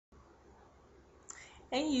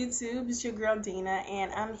Hey YouTube, it's your girl Dina,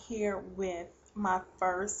 and I'm here with my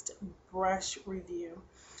first brush review.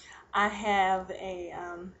 I have I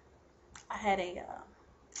had a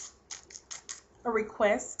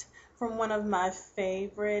request from one of my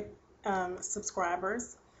favorite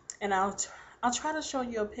subscribers, and I'll try to show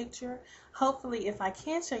you a picture. Hopefully, if I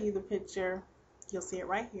can show you the picture, you'll see it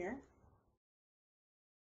right here.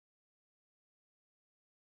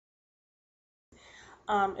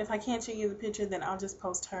 If I can't show you the picture, then I'll just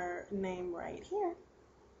post her name right here.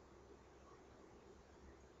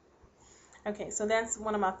 Okay, so that's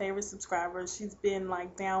one of my favorite subscribers. She's been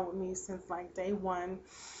like down with me since like day one.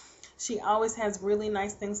 She always has really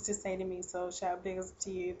nice things to say to me, so shout big ups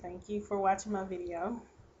to you. Thank you for watching my video.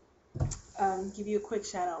 Give you a quick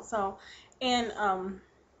shout out. And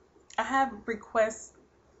I have requests,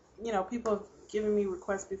 people have given me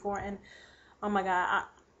requests before, and oh my God,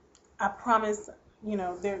 I promise,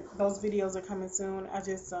 those videos are coming soon. I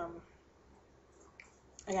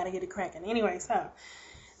gotta get it cracking. Anyway, so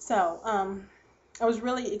I was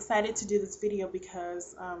really excited to do this video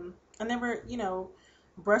because I never,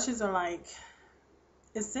 brushes are like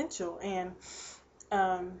essential, and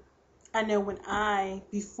um, I know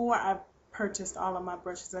before I purchased all of my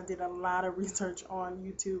brushes, I did a lot of research on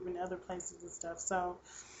YouTube and other places and stuff. So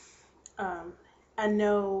um, I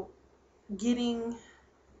know getting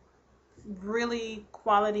really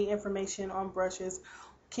quality information on brushes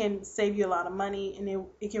can save you a lot of money, and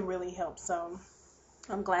it can really help. So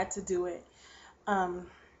I'm glad to do it. Um,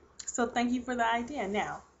 so thank you for the idea.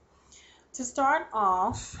 Now, to start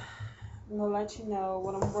off, I'm gonna let you know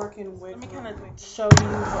what I'm working with. Let me kind of show you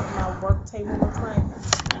what my work table looks like.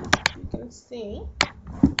 You can see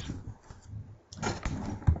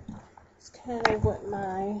it's kind of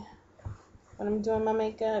when I'm doing my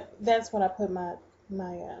makeup. That's what I put my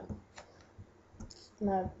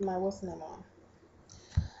what's the name on.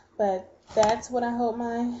 But that's what I hold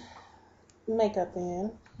my makeup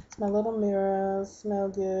in. It's my little mirror, smell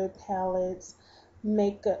good palettes,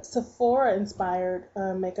 makeup, Sephora inspired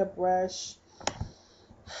makeup brush,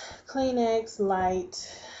 Kleenex light,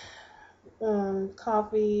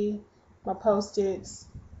 coffee, my post-its,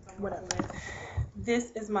 whatever.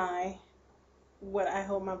 This is what I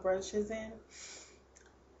hold my brushes in.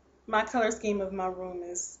 My color scheme of my room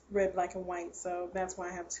is red, black, and white, so that's why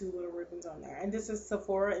I have two little ribbons on there. And this is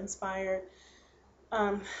Sephora inspired.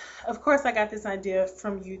 Of course, I got this idea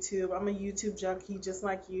from YouTube. I'm a YouTube junkie, just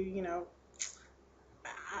like you.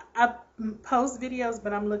 I post videos,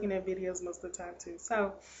 but I'm looking at videos most of the time too.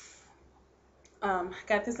 So,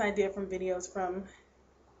 got this idea from videos from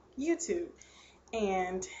YouTube,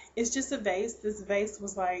 and it's just a vase. This vase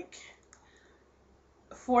was like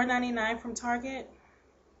 $4.99 from Target.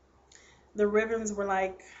 The ribbons were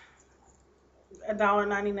like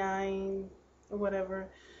 $1.99 or whatever.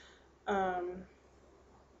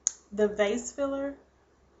 The vase filler,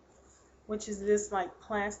 which is this like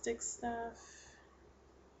plastic stuff,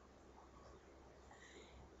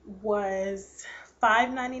 was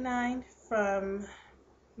 $5.99 from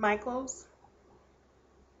Michaels,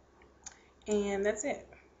 and that's it.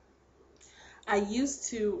 I used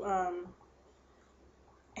to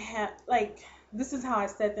have this is how I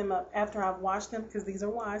set them up after I've washed them, because these are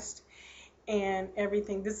washed and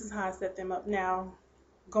everything. This is how I set them up now.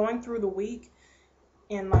 Going through the week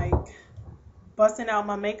and like busting out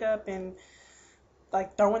my makeup and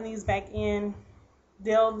like throwing these back in,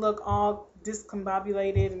 they'll look all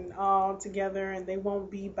discombobulated and all together, and they won't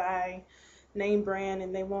be by name brand,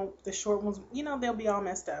 and the short ones, they'll be all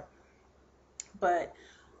messed up. But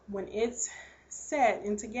when it's set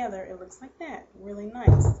and together, it looks like that, really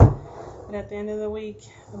nice. But at the end of the week,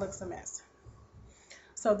 it looks a mess.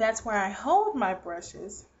 So that's where I hold my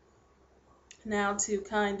brushes. Now to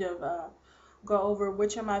kind of go over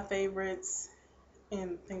which are my favorites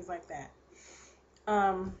and things like that.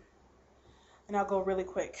 And I'll go really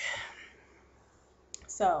quick.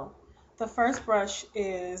 So the first brush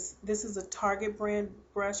this is a Target brand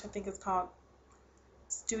brush. I think it's called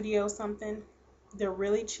Studio something. They're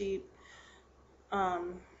really cheap.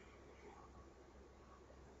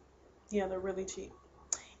 Yeah, they're really cheap.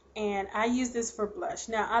 And I use this for blush.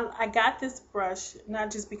 Now, I got this brush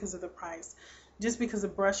not just because of the price, just because the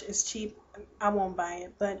brush is cheap. I won't buy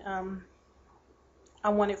it, but I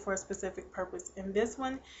want it for a specific purpose. And this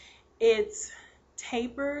one, it's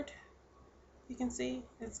tapered. You can see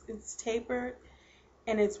it's tapered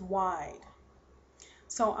and it's wide.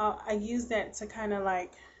 So I use that to kind of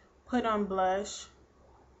like put on blush,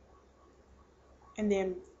 and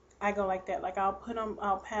then I go like that. Like I'll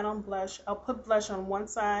pat on blush. I'll put blush on one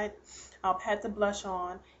side. I'll pat the blush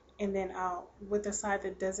on, and then with the side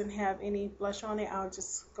that doesn't have any blush on it, I'll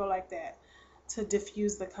just go like that to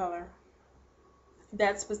diffuse the color.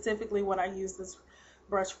 That's specifically what I use this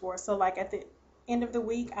brush for. So like at the end of the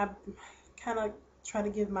week, I kind of try to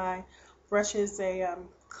give my brushes a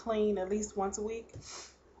clean at least once a week.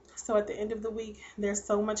 So at the end of the week, there's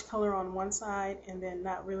so much color on one side and then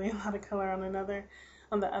not really a lot of color on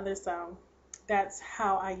the other side. That's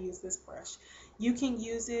how I use this brush. You can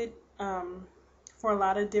use it for a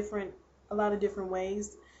lot of different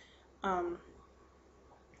ways,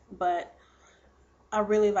 but I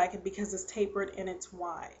really like it because it's tapered and it's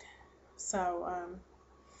wide. So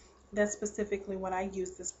that's specifically what I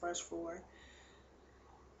use this brush for.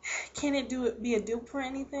 Can it be a dupe for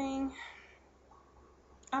anything?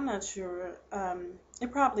 I'm not sure.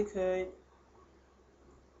 It probably could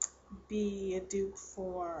be a dupe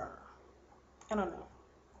for, I don't know.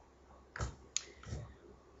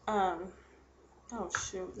 Oh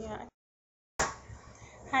shoot, yeah.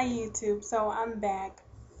 Hi YouTube, so I'm back.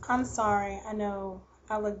 I'm sorry, I know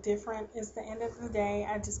I look different. It's the end of the day.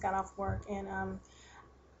 I just got off work and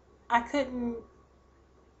I couldn't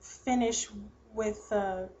finish with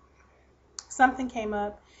something came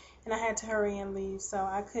up and I had to hurry and leave, so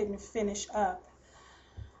I couldn't finish up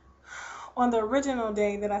on the original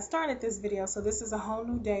day that I started this video. So this is a whole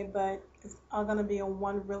new day, but it's all gonna be a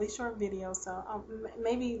one really short video. So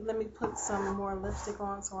maybe let me put some more lipstick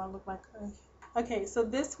on so I look like okay, so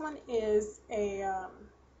this one is a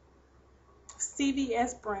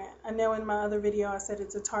CVS brand. I know in my other video I said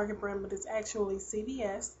it's a Target brand, but it's actually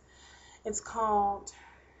CVS. It's called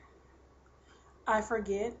I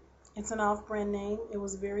Forget. It's an off-brand name. It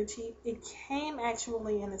was very cheap. It came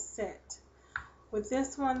actually in a set with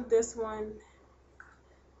this one, this one,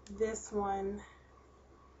 this one,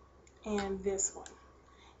 and this one.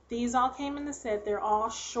 These all came in the set. They're all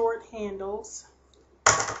short handles.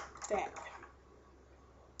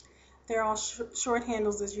 They're all short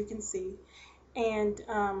handles, as you can see. And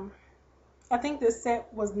I think this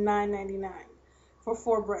set was $9.99 for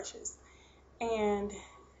 4 brushes. And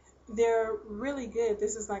they're really good.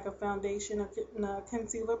 This is like a foundation, a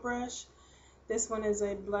concealer brush. This one is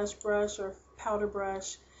a blush brush or powder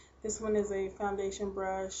brush. This one is a foundation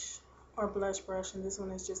brush or blush brush. And this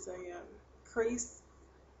one is just a crease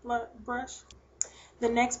brush. The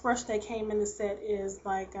next brush that came in the set is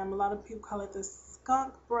like, a lot of people call it the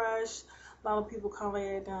skunk brush. A lot of people call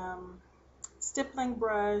it stippling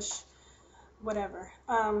brush, whatever.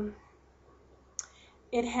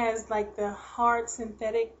 It has like the hard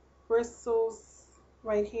synthetic bristles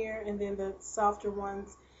right here and then the softer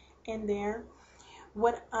ones in there.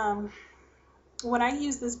 What I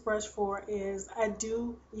use this brush for is I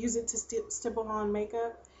do use it to stipple on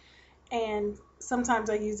makeup, and sometimes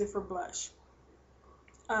I use it for blush.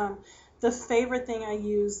 The favorite thing I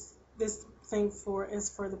use this thing for is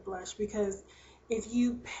for the blush, because if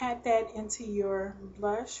you pat that into your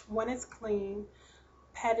blush when it's clean,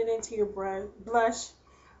 pat it into your blush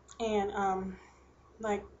and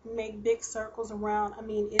like make big circles around, I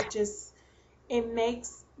mean, it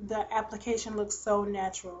makes the application look so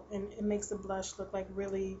natural, and it makes the blush look like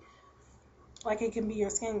really like it can be your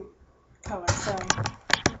skin color. So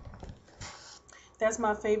that's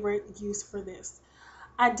my favorite use for this.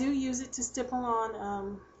 I do use it to stipple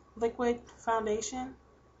on liquid foundation,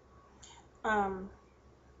 and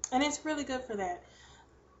it's really good for that.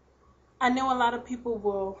 I know a lot of people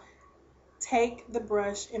will take the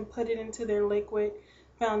brush and put it into their liquid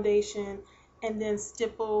foundation and then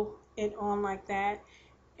stipple it on like that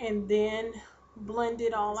and then blend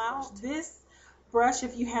it all out. This brush,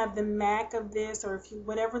 if you have the MAC of this, or if you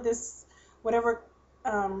whatever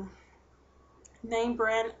name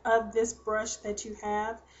brand of this brush that you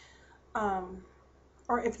have,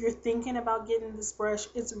 or if you're thinking about getting this brush,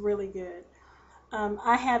 it's really good.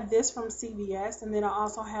 I have this from CVS, and then I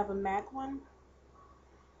also have a MAC one,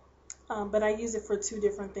 but I use it for 2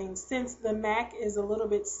 different things. Since the MAC is a little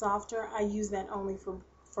bit softer, I use that only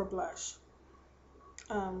for blush,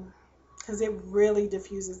 because it really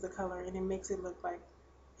diffuses the color and it makes it look like,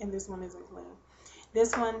 and this one isn't clean.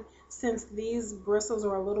 This one, since these bristles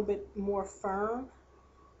are a little bit more firm,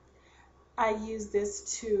 I use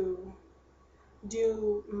this to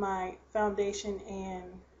do my foundation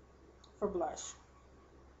and for blush.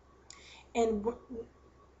 And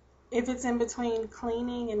if it's in between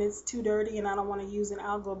cleaning and it's too dirty and I don't want to use it,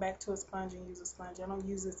 I'll go back to a sponge and use a sponge. I don't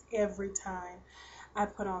use this every time I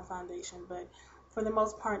put on foundation, but for the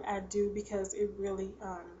most part I do, because it really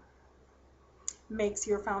makes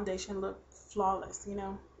your foundation look flawless, you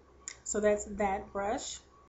know. So that's that brush.